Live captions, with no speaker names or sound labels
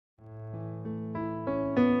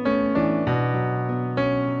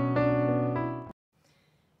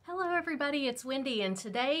everybody, it's Wendy, and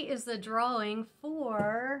today is the drawing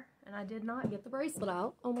for, and I did not get the bracelet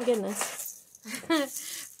out, oh my goodness,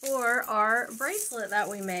 for our bracelet that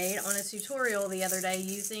we made on a tutorial the other day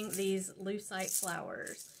using these lucite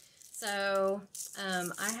flowers. So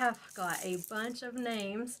I have got a bunch of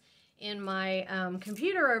names in my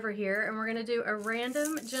computer over here, and we're going to do a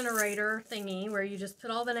random generator thingy where you just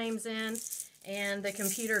put all the names in and the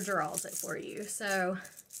computer draws it for you. So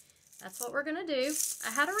that's what we're going to do. I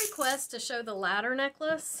had a request to show the ladder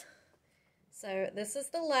necklace. So this is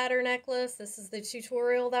the ladder necklace. This is the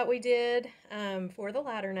tutorial that we did for the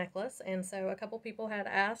ladder necklace. And so a couple people had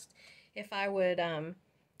asked if I would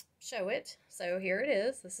show it. So here it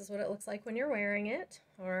is. This is what it looks like when you're wearing it.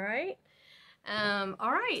 All right.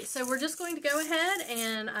 So we're just going to go ahead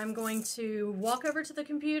and I'm going to walk over to the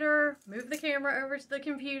computer, move the camera over to the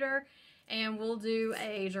computer, and we'll do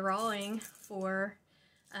a drawing for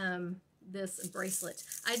this bracelet.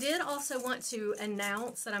 I did also want to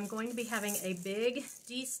announce that I'm going to be having a big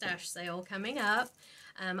DeStash sale coming up.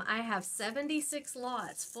 I have 76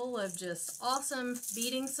 lots full of just awesome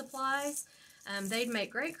beading supplies. They'd make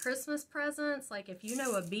great Christmas presents. Like if you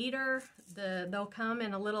know a beader, they'll come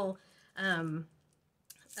in a little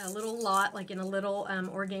lot, like in a little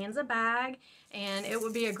organza bag, and it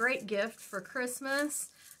would be a great gift for Christmas.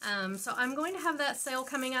 So I'm going to have that sale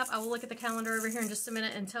coming up. I will look at the calendar over here in just a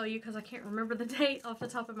minute and tell you because I can't remember the date off the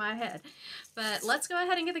top of my head. But let's go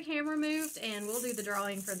ahead and get the camera moved and we'll do the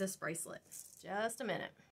drawing for this bracelet. Just a minute.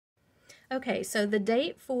 Okay, so the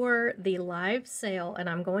date for the live sale, and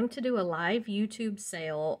I'm going to do a live YouTube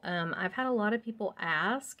sale. I've had a lot of people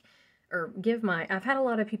ask, or I've had a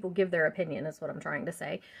lot of people give their opinion, is what I'm trying to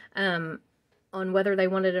say, on whether they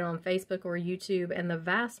wanted it on Facebook or YouTube, and the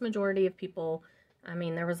vast majority of people, I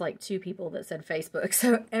mean, there was like 2 people that said Facebook,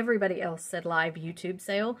 so everybody else said live YouTube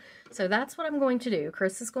sale. So that's what I'm going to do.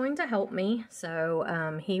 Chris is going to help me,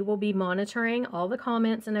 so he will be monitoring all the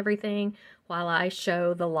comments and everything while I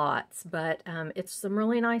show the lots. But it's some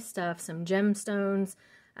really nice stuff, some gemstones,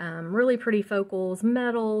 really pretty focals,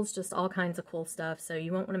 metals, just all kinds of cool stuff, so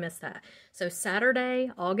you won't want to miss that. So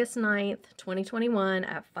Saturday, August 9th, 2021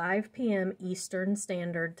 at 5 p.m. Eastern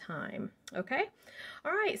Standard Time. Okay?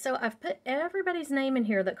 All right, so I've put everybody's name in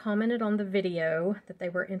here that commented on the video that they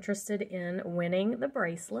were interested in winning the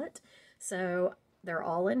bracelet. So they're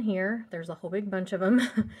all in here. There's a whole big bunch of them.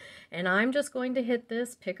 And I'm just going to hit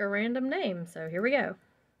this pick a random name. So here we go.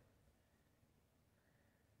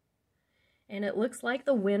 And it looks like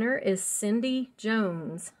the winner is Cindy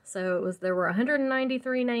Jones. So there were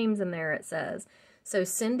 193 names in there, it says. So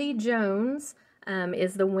Cindy Jones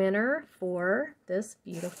is the winner for this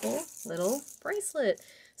beautiful little bracelet.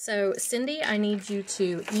 So Cindy, I need you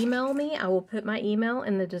to email me. I will put my email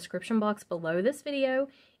in the description box below this video.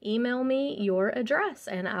 Email me your address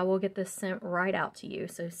and I will get this sent right out to you.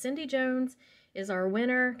 So Cindy Jones is our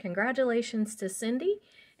winner. Congratulations to Cindy.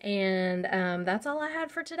 And that's all I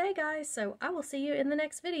had for today, guys. So I will see you in the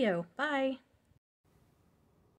next video. Bye.